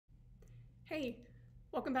Hey,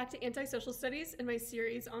 welcome back to Antisocial Studies and my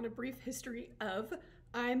series on a brief history of.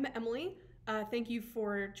 I'm Emily. Thank you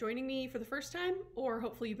for joining me for the first time, or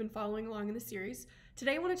hopefully you've been following along in the series.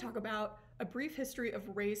 Today I want to talk about a brief history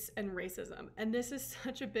of race and racism. And this is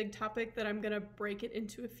such a big topic that I'm going to break it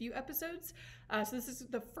into a few episodes. So this is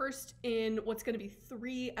the first in what's going to be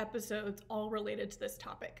 3 episodes all related to this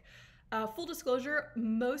topic. Full disclosure,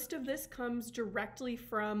 most of this comes directly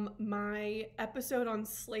from my episode on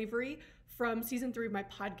slavery from season 3 of my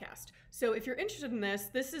podcast. So if you're interested in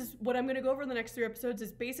this is what I'm going to go over in the next 3 episodes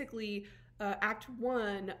is basically act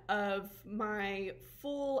 1 of my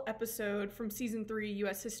full episode from season 3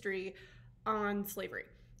 US history on slavery.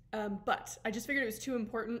 But I just figured it was too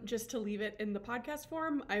important just to leave it in the podcast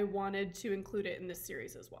form. I wanted to include it in this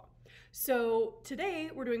series as well. So today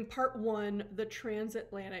we're doing part 1, the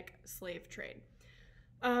transatlantic slave trade.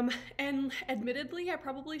 And admittedly, I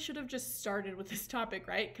probably should have just started with this topic,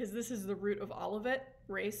 right? Because this is the root of all of it,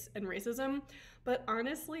 race and racism. But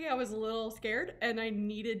honestly, I was a little scared and I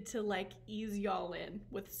needed to ease y'all in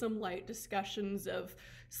with some light discussions of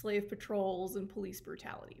slave patrols and police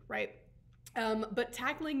brutality, right? But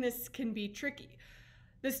tackling this can be tricky.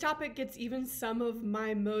 This topic gets even some of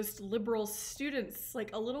my most liberal students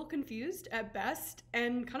a little confused at best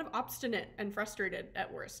and kind of obstinate and frustrated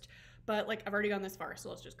at worst. But I've already gone this far, so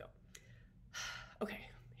let's just go. Okay,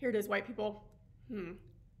 here it is, white people. I'm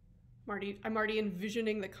already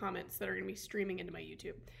envisioning the comments that are gonna be streaming into my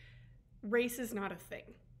YouTube. Race is not a thing.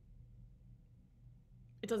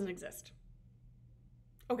 It doesn't exist.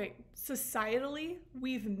 Okay, societally,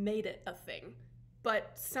 we've made it a thing,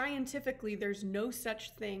 but scientifically, there's no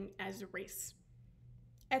such thing as race.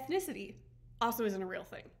 Ethnicity also isn't a real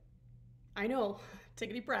thing. I know, take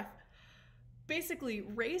a deep breath. Basically,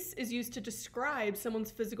 race is used to describe someone's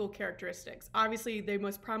physical characteristics. Obviously, they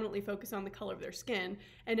most prominently focus on the color of their skin,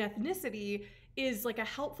 and ethnicity is a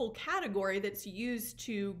helpful category that's used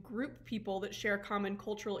to group people that share common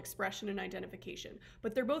cultural expression and identification.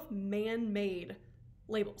 But they're both man-made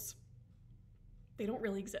labels. They don't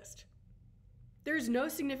really exist. There's no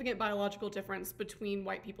significant biological difference between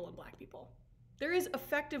white people and black people. There is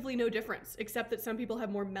effectively no difference, except that some people have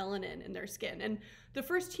more melanin in their skin. And the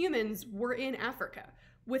first humans were in Africa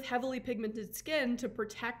with heavily pigmented skin to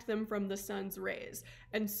protect them from the sun's rays.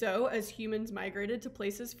 And so as humans migrated to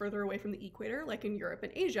places further away from the equator, like in Europe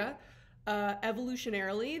and Asia,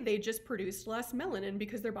 evolutionarily, they just produced less melanin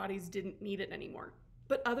because their bodies didn't need it anymore.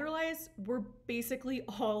 But otherwise, we're basically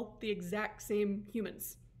all the exact same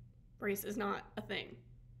humans. Race is not a thing.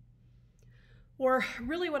 Or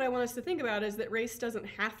really what I want us to think about is that race doesn't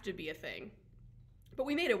have to be a thing. But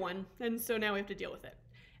we made it one, and so now we have to deal with it.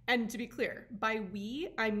 And to be clear, by we,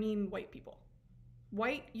 I mean white people.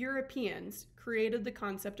 White Europeans created the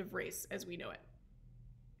concept of race as we know it.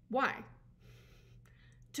 Why?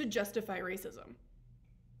 To justify racism.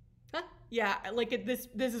 Huh? Yeah, this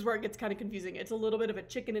is where it gets kind of confusing. It's a little bit of a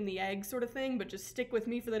chicken and the egg sort of thing, but just stick with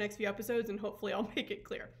me for the next few episodes and hopefully I'll make it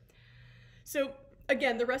clear. So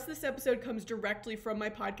again, the rest of this episode comes directly from my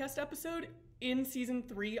podcast episode in season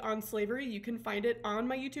 3 on slavery. You can find it on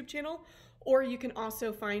my YouTube channel, or you can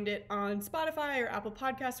also find it on Spotify or Apple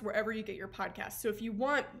Podcasts, wherever you get your podcasts. So if you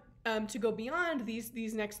want to go beyond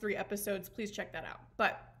these next 3 episodes, please check that out.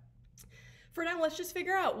 But for now, let's just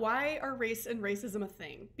figure out, why are race and racism a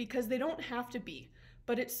thing? Because they don't have to be,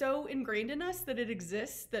 but it's so ingrained in us that it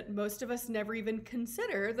exists that most of us never even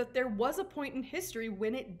consider that there was a point in history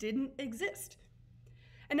when it didn't exist.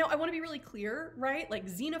 And now I want to be really clear, right?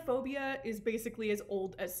 Xenophobia is basically as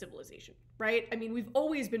old as civilization, right? I mean, we've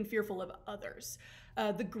always been fearful of others.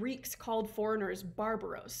 The Greeks called foreigners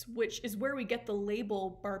barbaros, which is where we get the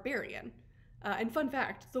label barbarian. And fun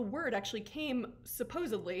fact, the word actually came,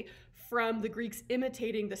 supposedly, from the Greeks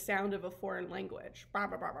imitating the sound of a foreign language.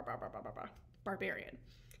 Barbarian.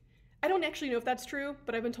 I don't actually know if that's true,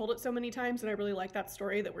 but I've been told it so many times, and I really like that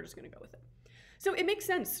story that we're just going to go with it. So it makes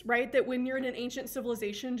sense, right, that when you're in an ancient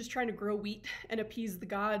civilization just trying to grow wheat and appease the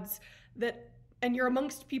gods, and you're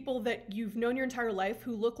amongst people that you've known your entire life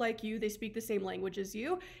who look like you, they speak the same language as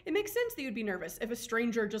you, it makes sense that you'd be nervous if a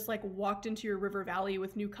stranger just walked into your river valley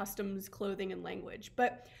with new customs, clothing, and language.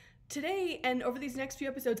 But today, and over these next few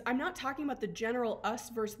episodes, I'm not talking about the general us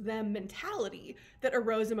versus them mentality that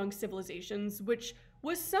arose among civilizations, which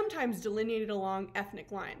was sometimes delineated along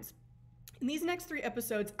ethnic lines. In these next 3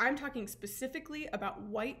 episodes, I'm talking specifically about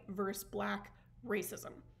white versus black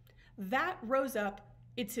racism. That rose up,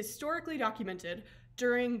 it's historically documented,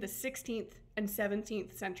 during the 16th and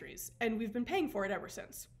 17th centuries, and we've been paying for it ever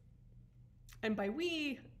since. And by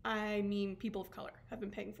we, I mean people of color have been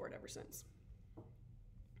paying for it ever since.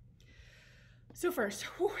 So first,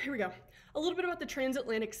 here we go. A little bit about the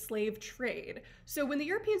transatlantic slave trade. So when the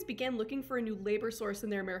Europeans began looking for a new labor source in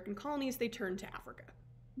their American colonies, they turned to Africa.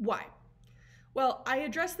 Why? Well, I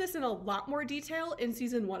addressed this in a lot more detail in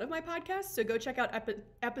season 1 of my podcast, so go check out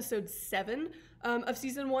episode 7 of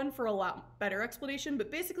season 1 for a lot better explanation. But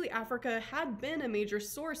basically, Africa had been a major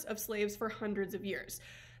source of slaves for hundreds of years.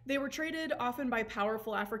 They were traded often by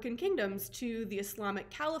powerful African kingdoms to the Islamic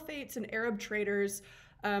caliphates and Arab traders,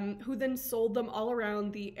 who then sold them all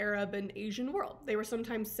around the Arab and Asian world. They were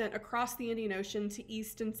sometimes sent across the Indian Ocean to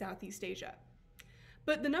East and Southeast Asia.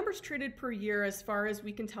 But the numbers traded per year, as far as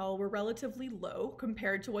we can tell, were relatively low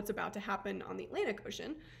compared to what's about to happen on the Atlantic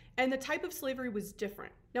Ocean, and the type of slavery was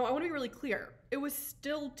different. Now, I want to be really clear. It was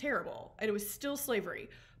still terrible, and it was still slavery.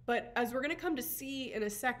 But as we're going to come to see in a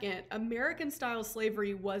second, American-style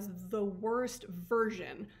slavery was the worst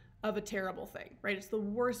version of a terrible thing, right? It's the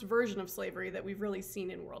worst version of slavery that we've really seen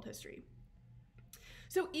in world history.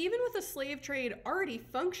 So even with a slave trade already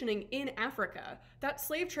functioning in Africa, that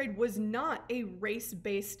slave trade was not a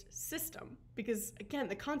race-based system because, again,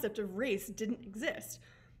 the concept of race didn't exist.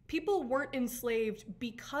 People weren't enslaved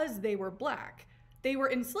because they were black. They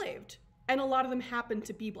were enslaved, and a lot of them happened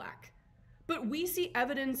to be black. But we see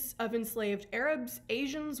evidence of enslaved Arabs,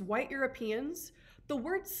 Asians, white Europeans. The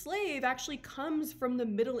word slave actually comes from the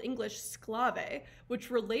Middle English sklave, which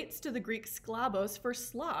relates to the Greek sklavos for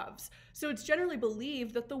Slavs. So it's generally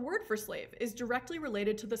believed that the word for slave is directly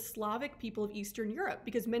related to the Slavic people of Eastern Europe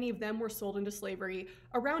because many of them were sold into slavery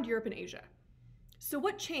around Europe and Asia. So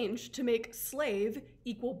what changed to make slave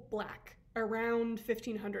equal black around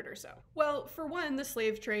 1500 or so? Well, for one, the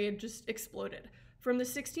slave trade just exploded. From the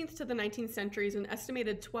 16th to the 19th centuries, an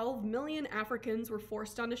estimated 12 million Africans were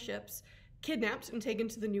forced onto ships, kidnapped and taken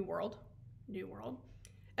to the New World.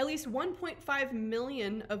 At least 1.5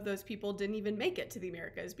 million of those people didn't even make it to the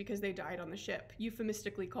Americas because they died on the ship,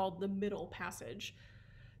 euphemistically called the Middle Passage.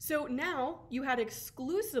 So now you had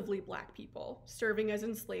exclusively black people serving as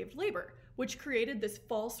enslaved labor, which created this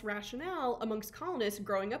false rationale amongst colonists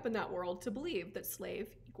growing up in that world to believe that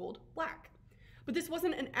slave equaled black. But this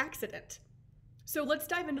wasn't an accident. So let's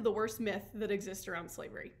dive into the worst myth that exists around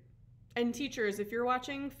slavery. And teachers, if you're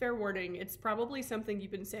watching, fair warning, it's probably something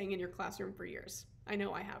you've been saying in your classroom for years. I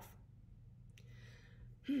know I have.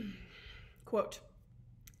 Quote,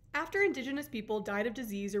 after indigenous people died of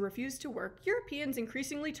disease or refused to work, Europeans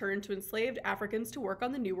increasingly turned to enslaved Africans to work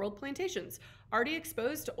on the New World plantations. Already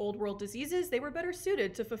exposed to Old World diseases, they were better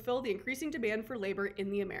suited to fulfill the increasing demand for labor in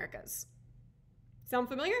the Americas. Sound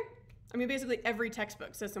familiar? I mean, basically every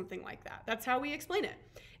textbook says something like that. That's how we explain it.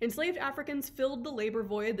 Enslaved Africans filled the labor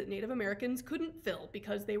void that Native Americans couldn't fill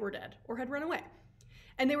because they were dead or had run away.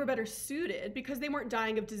 And they were better suited because they weren't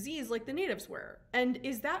dying of disease like the natives were. And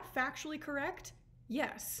is that factually correct?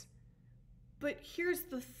 Yes. But here's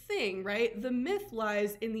the thing, right? The myth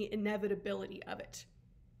lies in the inevitability of it.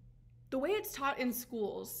 The way it's taught in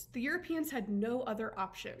schools, the Europeans had no other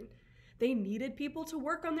option. They needed people to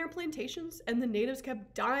work on their plantations, and the natives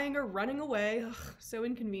kept dying or running away. Ugh, so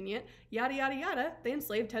inconvenient. Yada, yada, yada. They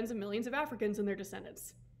enslaved tens of millions of Africans and their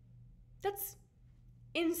descendants. That's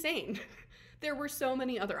insane. There were so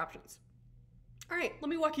many other options. All right, let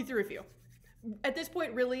me walk you through a few. At this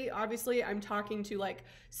point, really, obviously, I'm talking to like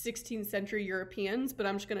 16th century Europeans, but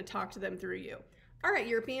I'm just going to talk to them through you. All right,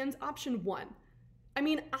 Europeans, option 1. I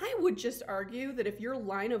mean, I would just argue that if your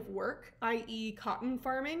line of work, i.e. cotton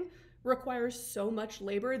farming, requires so much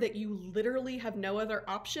labor that you literally have no other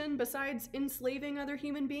option besides enslaving other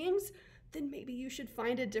human beings, then maybe you should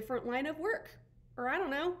find a different line of work. Or I don't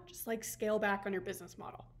know, just like scale back on your business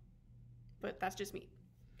model. But that's just me.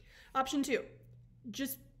 Option 2,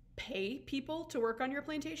 just pay people to work on your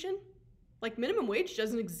plantation. Like minimum wage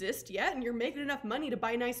doesn't exist yet, and you're making enough money to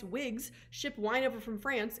buy nice wigs, ship wine over from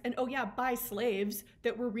France, and oh yeah, buy slaves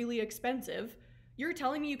that were really expensive. You're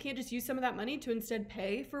telling me you can't just use some of that money to instead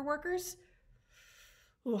pay for workers?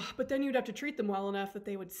 Ugh, but then you'd have to treat them well enough that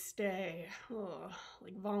they would stay,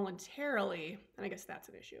 like voluntarily, and I guess that's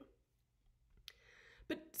an issue.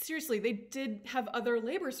 But seriously, they did have other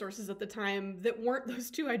labor sources at the time that weren't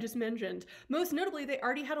those two I just mentioned. Most notably, they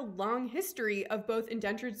already had a long history of both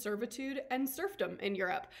indentured servitude and serfdom in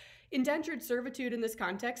Europe. Indentured servitude in this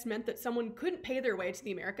context meant that someone couldn't pay their way to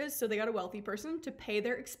the Americas, so they got a wealthy person to pay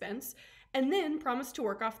their expense and then promised to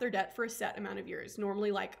work off their debt for a set amount of years.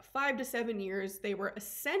 Normally like 5 to 7 years, they were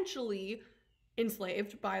essentially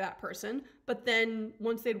enslaved by that person, but then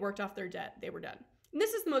once they'd worked off their debt, they were done. And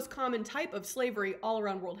this is the most common type of slavery all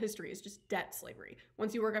around world history, is just debt slavery.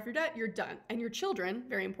 Once you work off your debt, you're done. And your children,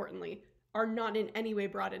 very importantly, are not in any way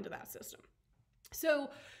brought into that system. So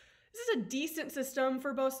This is a decent system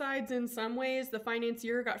for both sides in some ways. The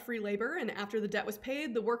financier got free labor, and after the debt was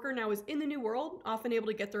paid, the worker now is in the new world, often able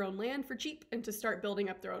to get their own land for cheap and to start building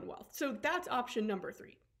up their own wealth. So that's option number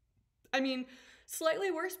 3. I mean,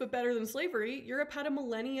 slightly worse but better than slavery, Europe had a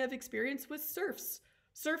millennia of experience with serfs.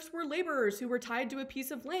 Serfs were laborers who were tied to a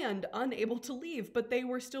piece of land, unable to leave, but they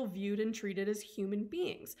were still viewed and treated as human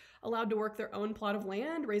beings, allowed to work their own plot of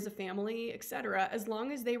land, raise a family, etc., as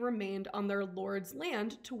long as they remained on their lord's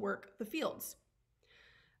land to work the fields.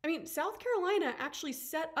 I mean, South Carolina actually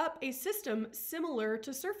set up a system similar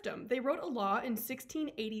to serfdom. They wrote a law in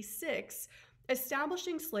 1686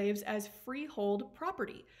 establishing slaves as freehold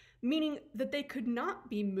property, meaning that they could not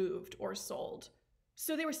be moved or sold.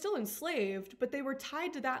 So they were still enslaved, but they were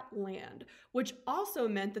tied to that land, which also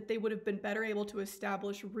meant that they would have been better able to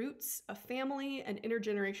establish roots, a family, and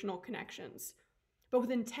intergenerational connections. But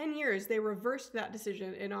within 10 years, they reversed that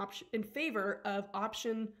decision in favor of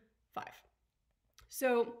option 5.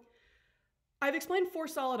 So I've explained 4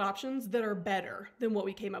 solid options that are better than what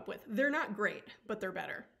we came up with. They're not great, but they're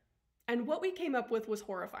better. And what we came up with was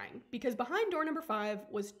horrifying, because behind door number 5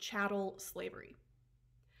 was chattel slavery.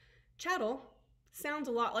 Chattel sounds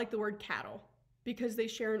a lot like the word cattle because they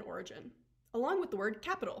share an origin, along with the word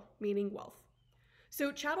capital, meaning wealth.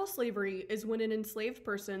 So chattel slavery is when an enslaved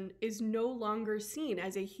person is no longer seen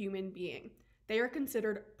as a human being. They are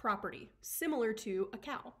considered property, similar to a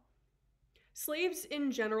cow. Slaves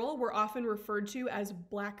in general were often referred to as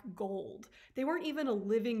black gold. They weren't even a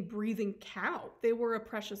living, breathing cow. They were a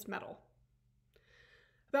precious metal.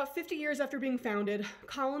 About 50 years after being founded,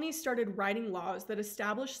 colonies started writing laws that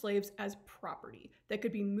established slaves as property that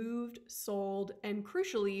could be moved, sold, and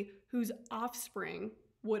crucially, whose offspring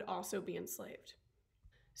would also be enslaved.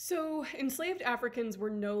 So, enslaved Africans were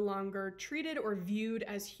no longer treated or viewed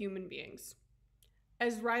as human beings.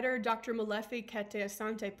 As writer Dr. Molefi Kete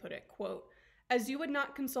Asante put it, quote, "As you would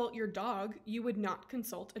not consult your dog, you would not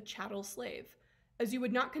consult a chattel slave. As you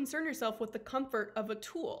would not concern yourself with the comfort of a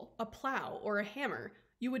tool, a plow, or a hammer,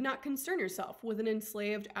 you would not concern yourself with an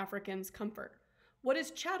enslaved African's comfort. What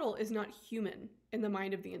is chattel is not human in the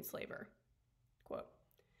mind of the enslaver." Quote.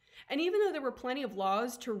 And even though there were plenty of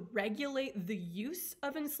laws to regulate the use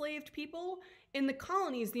of enslaved people, in the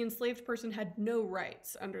colonies, the enslaved person had no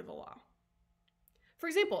rights under the law. For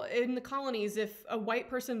example, in the colonies, if a white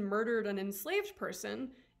person murdered an enslaved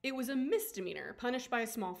person, it was a misdemeanor, punished by a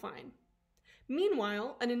small fine.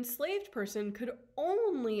 Meanwhile, an enslaved person could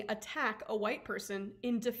only attack a white person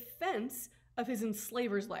in defense of his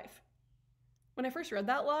enslaver's life. When I first read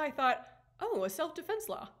that law, I thought, oh, a self-defense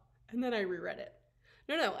law. And then I reread it.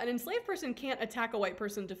 No, an enslaved person can't attack a white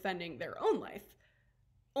person defending their own life,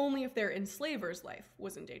 only if their enslaver's life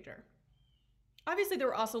was in danger. Obviously, there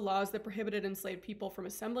were also laws that prohibited enslaved people from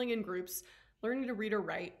assembling in groups, learning to read or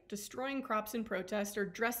write, destroying crops in protest, or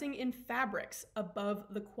dressing in fabrics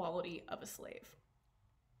above the quality of a slave.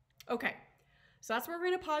 Okay, so that's where we're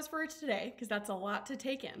going to pause for today, because that's a lot to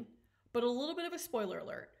take in. But a little bit of a spoiler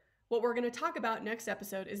alert. What we're going to talk about next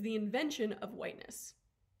episode is the invention of whiteness.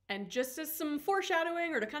 And just as some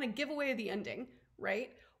foreshadowing or to kind of give away the ending,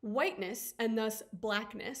 right? Whiteness, and thus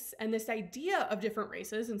blackness, and this idea of different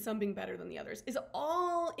races and some being better than the others, is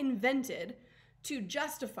all invented to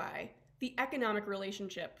justify the economic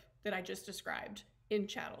relationship that I just described in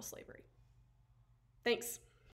chattel slavery. Thanks.